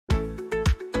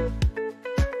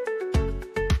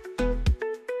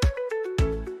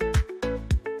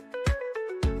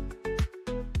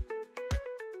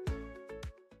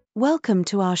Welcome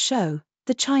to our show,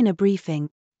 The China Briefing.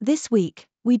 This week,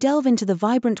 we delve into the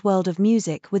vibrant world of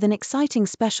music with an exciting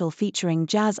special featuring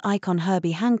jazz icon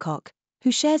Herbie Hancock,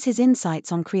 who shares his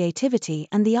insights on creativity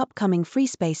and the upcoming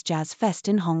Freespace Jazz Fest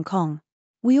in Hong Kong.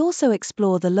 We also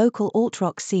explore the local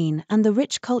alt-rock scene and the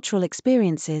rich cultural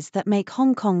experiences that make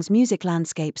Hong Kong's music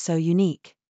landscape so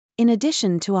unique. In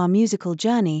addition to our musical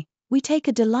journey, we take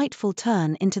a delightful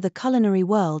turn into the culinary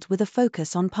world with a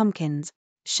focus on pumpkins.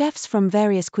 Chefs from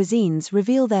various cuisines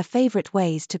reveal their favorite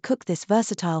ways to cook this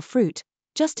versatile fruit,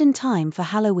 just in time for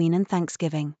Halloween and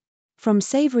Thanksgiving. From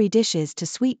savory dishes to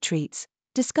sweet treats,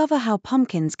 discover how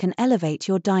pumpkins can elevate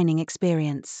your dining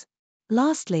experience.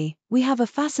 Lastly, we have a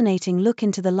fascinating look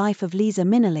into the life of Liza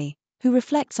Minnelli, who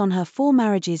reflects on her 4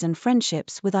 marriages and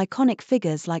friendships with iconic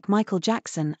figures like Michael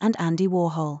Jackson and Andy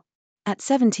Warhol. At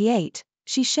 78,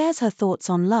 she shares her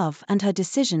thoughts on love and her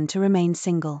decision to remain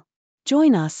single.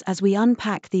 Join us as we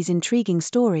unpack these intriguing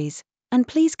stories, and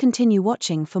please continue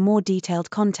watching for more detailed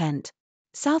content.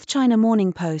 South China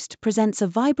Morning Post presents a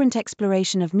vibrant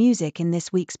exploration of music in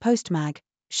this week's Postmag,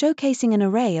 showcasing an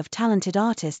array of talented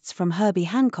artists from Herbie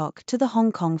Hancock to the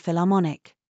Hong Kong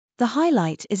Philharmonic. The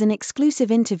highlight is an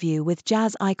exclusive interview with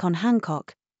jazz icon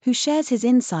Hancock, who shares his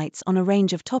insights on a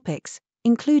range of topics,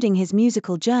 including his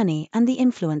musical journey and the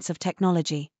influence of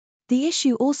technology. The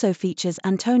issue also features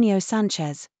Antonio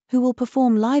Sanchez, who will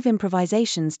perform live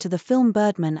improvisations to the film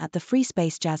Birdman at the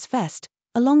Freespace Jazz Fest,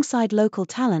 alongside local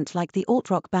talent like the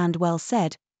alt-rock band Well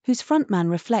Said, whose frontman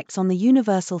reflects on the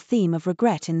universal theme of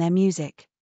regret in their music.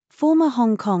 Former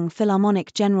Hong Kong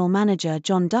Philharmonic General Manager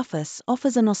John Duffus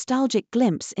offers a nostalgic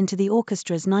glimpse into the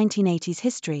orchestra's 1980s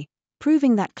history,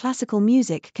 proving that classical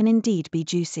music can indeed be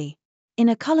juicy. In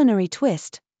a culinary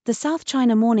twist, the South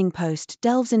China Morning Post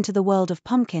delves into the world of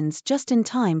pumpkins just in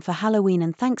time for Halloween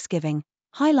and Thanksgiving,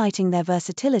 highlighting their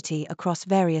versatility across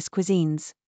various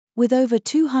cuisines. With over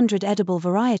 200 edible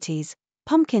varieties,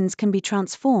 pumpkins can be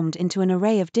transformed into an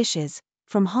array of dishes,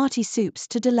 from hearty soups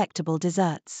to delectable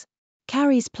desserts.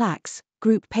 Carrie's Plax,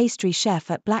 group pastry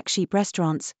chef at Black Sheep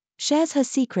Restaurants, shares her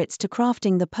secrets to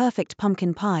crafting the perfect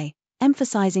pumpkin pie,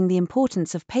 emphasizing the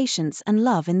importance of patience and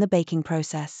love in the baking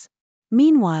process.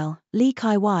 Meanwhile, Li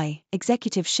Kai-wai,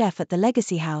 executive chef at the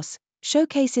Legacy House,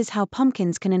 showcases how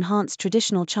pumpkins can enhance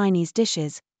traditional Chinese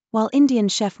dishes, while Indian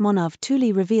chef Monav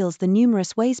Tuli reveals the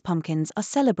numerous ways pumpkins are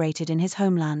celebrated in his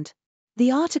homeland. The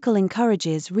article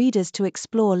encourages readers to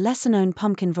explore lesser-known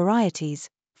pumpkin varieties,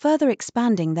 further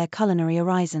expanding their culinary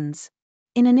horizons.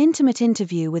 In an intimate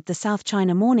interview with the South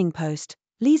China Morning Post,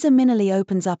 Liza Minnelli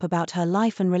opens up about her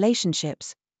life and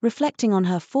relationships, reflecting on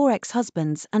her 4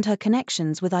 ex-husbands and her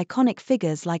connections with iconic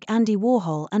figures like Andy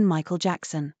Warhol and Michael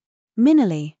Jackson.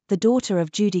 Minnelli, the daughter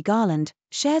of Judy Garland,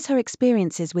 shares her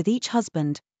experiences with each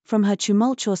husband, from her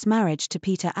tumultuous marriage to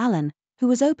Peter Allen, who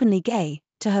was openly gay,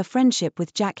 to her friendship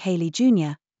with Jack Haley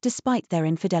Jr., despite their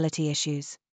infidelity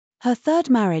issues. Her 3rd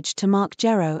marriage to Mark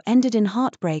Jarreau ended in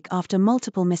heartbreak after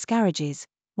multiple miscarriages,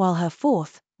 while her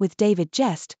 4th, with David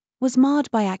Jest, was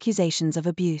marred by accusations of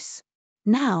abuse.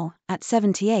 Now, at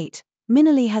 78,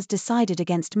 Minnelli has decided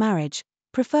against marriage,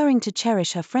 preferring to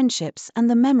cherish her friendships and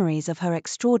the memories of her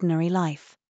extraordinary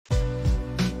life.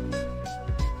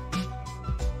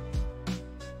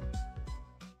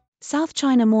 South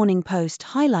China Morning Post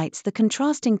highlights the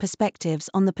contrasting perspectives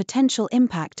on the potential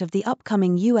impact of the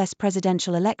upcoming U.S.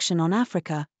 presidential election on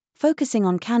Africa, focusing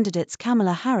on candidates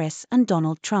Kamala Harris and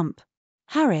Donald Trump.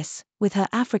 Harris, with her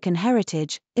African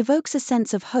heritage, evokes a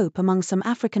sense of hope among some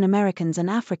African Americans and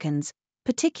Africans,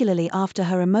 particularly after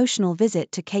her emotional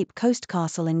visit to Cape Coast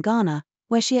Castle in Ghana,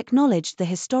 where she acknowledged the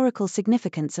historical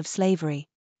significance of slavery.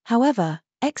 However,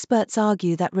 experts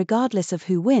argue that regardless of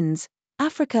who wins,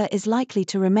 Africa is likely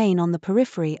to remain on the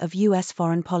periphery of U.S.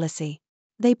 foreign policy.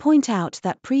 They point out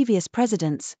that previous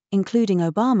presidents, including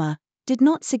Obama, did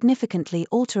not significantly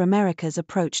alter America's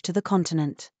approach to the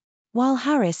continent. While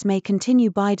Harris may continue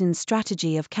Biden's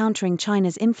strategy of countering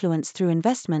China's influence through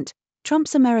investment,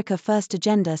 Trump's America First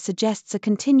agenda suggests a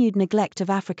continued neglect of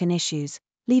African issues,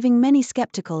 leaving many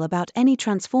skeptical about any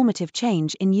transformative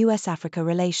change in U.S.-Africa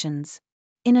relations.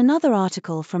 In another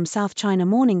article from South China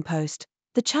Morning Post,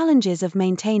 the challenges of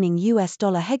maintaining U.S.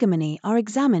 dollar hegemony are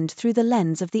examined through the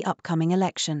lens of the upcoming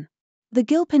election. The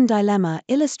Gilpin dilemma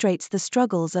illustrates the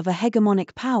struggles of a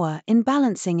hegemonic power in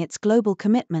balancing its global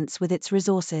commitments with its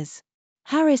resources.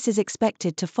 Harris is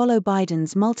expected to follow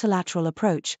Biden's multilateral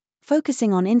approach,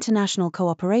 focusing on international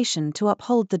cooperation to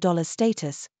uphold the dollar's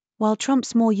status, while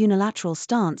Trump's more unilateral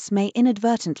stance may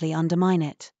inadvertently undermine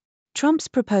it. Trump's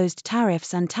proposed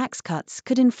tariffs and tax cuts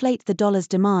could inflate the dollar's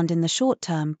demand in the short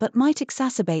term but might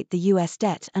exacerbate the U.S.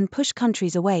 debt and push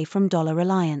countries away from dollar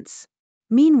reliance.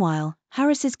 Meanwhile,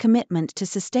 Harris's commitment to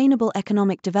sustainable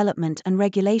economic development and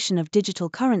regulation of digital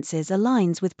currencies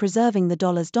aligns with preserving the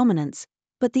dollar's dominance,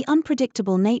 but the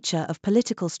unpredictable nature of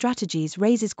political strategies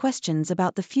raises questions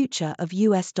about the future of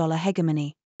US dollar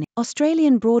hegemony.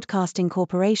 Australian Broadcasting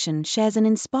Corporation shares an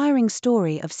inspiring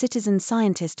story of citizen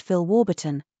scientist Phil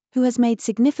Warburton, who has made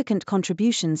significant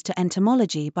contributions to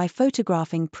entomology by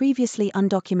photographing previously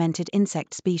undocumented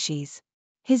insect species.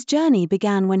 His journey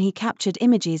began when he captured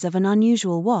images of an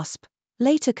unusual wasp,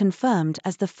 later confirmed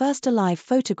as the first alive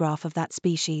photograph of that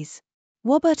species.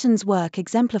 Warburton's work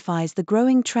exemplifies the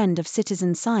growing trend of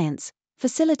citizen science,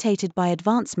 facilitated by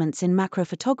advancements in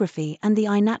macrophotography and the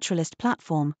iNaturalist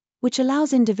platform, which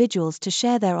allows individuals to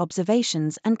share their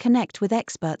observations and connect with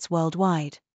experts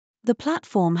worldwide. The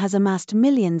platform has amassed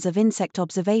millions of insect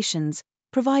observations,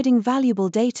 providing valuable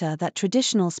data that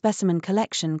traditional specimen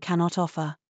collection cannot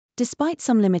offer. Despite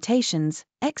some limitations,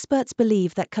 experts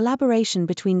believe that collaboration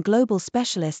between global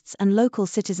specialists and local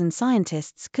citizen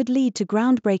scientists could lead to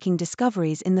groundbreaking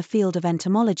discoveries in the field of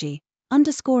entomology,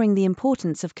 underscoring the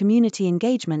importance of community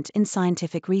engagement in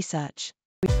scientific research.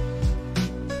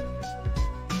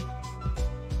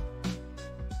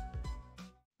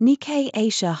 Nikkei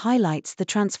Asia highlights the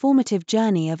transformative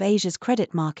journey of Asia's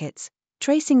credit markets,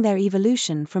 tracing their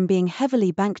evolution from being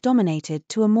heavily bank-dominated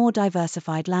to a more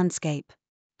diversified landscape.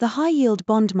 The high-yield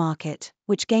bond market,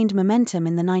 which gained momentum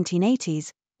in the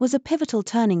 1980s, was a pivotal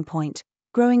turning point,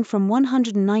 growing from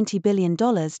 $190 billion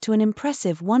to an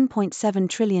impressive $1.7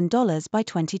 trillion by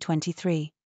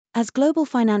 2023. As global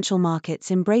financial markets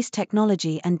embrace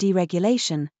technology and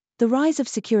deregulation, the rise of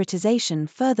securitization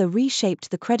further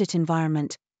reshaped the credit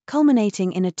environment,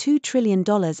 culminating in a $2 trillion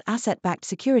asset-backed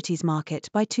securities market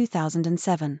by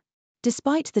 2007.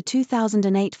 Despite the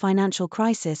 2008 financial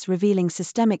crisis revealing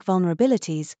systemic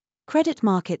vulnerabilities, credit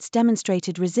markets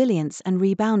demonstrated resilience and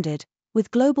rebounded,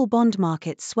 with global bond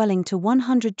markets swelling to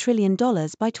 $100 trillion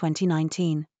by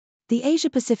 2019. The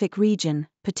Asia-Pacific region,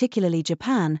 particularly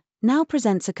Japan, now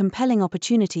presents a compelling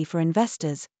opportunity for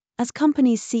investors, as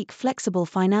companies seek flexible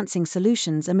financing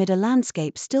solutions amid a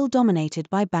landscape still dominated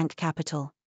by bank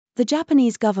capital. The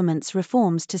Japanese government's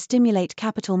reforms to stimulate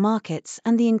capital markets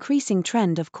and the increasing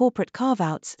trend of corporate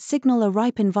carve-outs signal a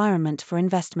ripe environment for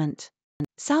investment.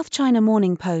 South China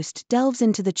Morning Post delves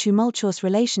into the tumultuous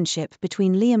relationship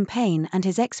between Liam Payne and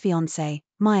his ex-fiancée,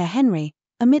 Maya Henry,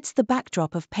 amidst the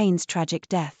backdrop of Payne's tragic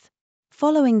death.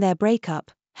 Following their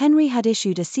breakup, Henry had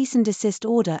issued a cease-and-desist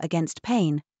order against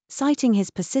Payne, citing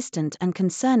his persistent and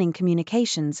concerning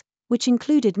communications, which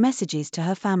included messages to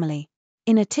her family.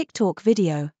 In a TikTok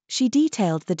video, she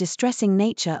detailed the distressing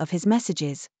nature of his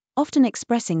messages, often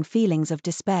expressing feelings of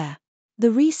despair. The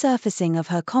resurfacing of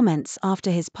her comments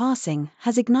after his passing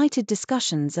has ignited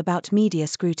discussions about media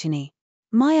scrutiny.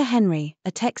 Maya Henry,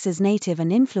 a Texas native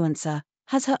and influencer,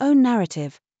 has her own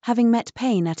narrative, having met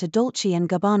Payne at a Dolce &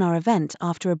 Gabbana event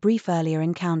after a brief earlier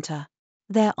encounter.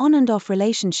 Their on-and-off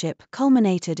relationship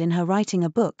culminated in her writing a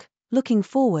book, Looking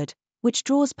Forward, which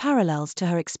draws parallels to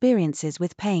her experiences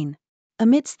with Payne.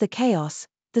 Amidst the chaos,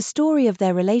 the story of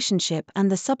their relationship and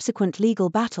the subsequent legal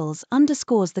battles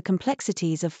underscores the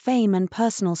complexities of fame and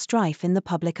personal strife in the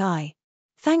public eye.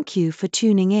 Thank you for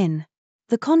tuning in.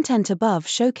 The content above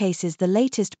showcases the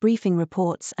latest briefing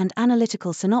reports and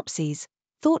analytical synopses,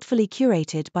 thoughtfully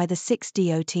curated by the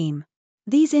 6DO team.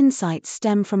 These insights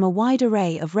stem from a wide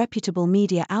array of reputable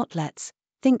media outlets,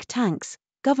 think tanks,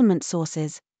 government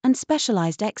sources, and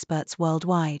specialized experts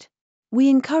worldwide. We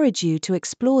encourage you to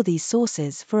explore these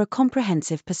sources for a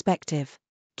comprehensive perspective.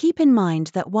 Keep in mind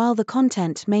that while the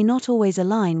content may not always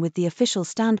align with the official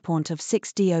standpoint of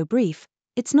 6DO Brief,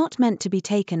 it's not meant to be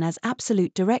taken as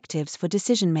absolute directives for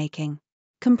decision-making.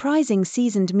 Comprising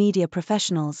seasoned media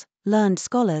professionals, learned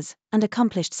scholars, and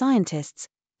accomplished scientists,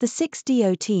 the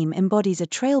 6DO team embodies a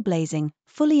trailblazing,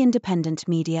 fully independent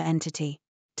media entity.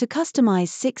 To customize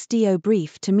 6DO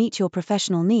Brief to meet your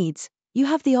professional needs, you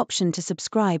have the option to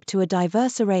subscribe to a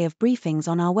diverse array of briefings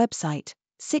on our website,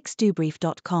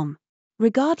 6dobrief.com.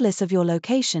 Regardless of your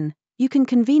location, you can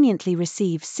conveniently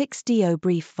receive 6DO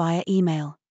Brief via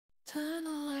email. Turn the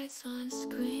lights on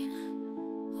screen.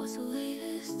 What's the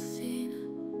latest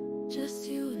scene? Just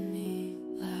you and me,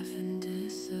 laugh and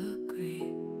disagree.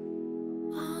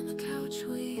 On the couch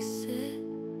we sit,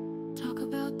 talk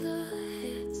about the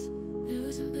hits,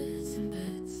 news and bits,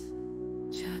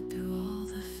 chat through all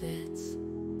the fits.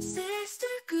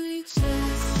 6-degree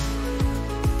chess,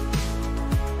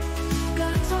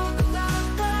 gotta talk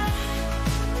about that.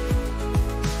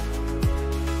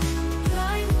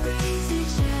 Flying crazy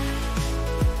chat,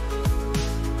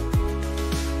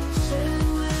 sharing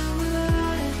where we're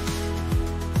at.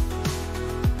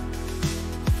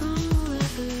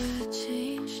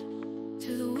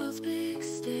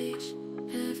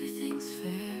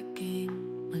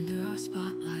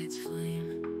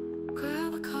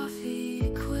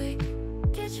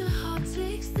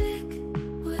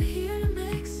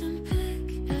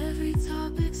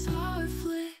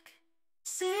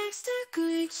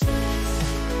 degree chest.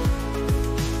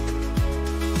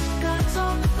 Gotta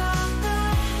talk about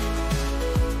that.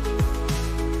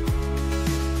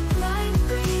 Like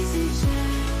crazy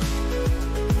jet.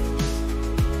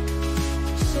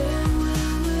 Share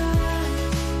where we're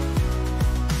at.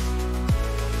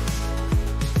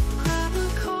 Grab a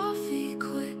coffee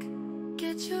quick.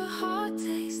 Get your heart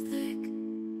taste thick.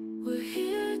 We're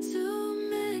here to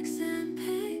mix and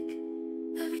pick.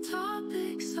 Every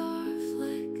topic's our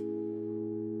flick.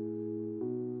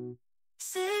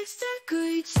 6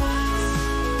 degree chest.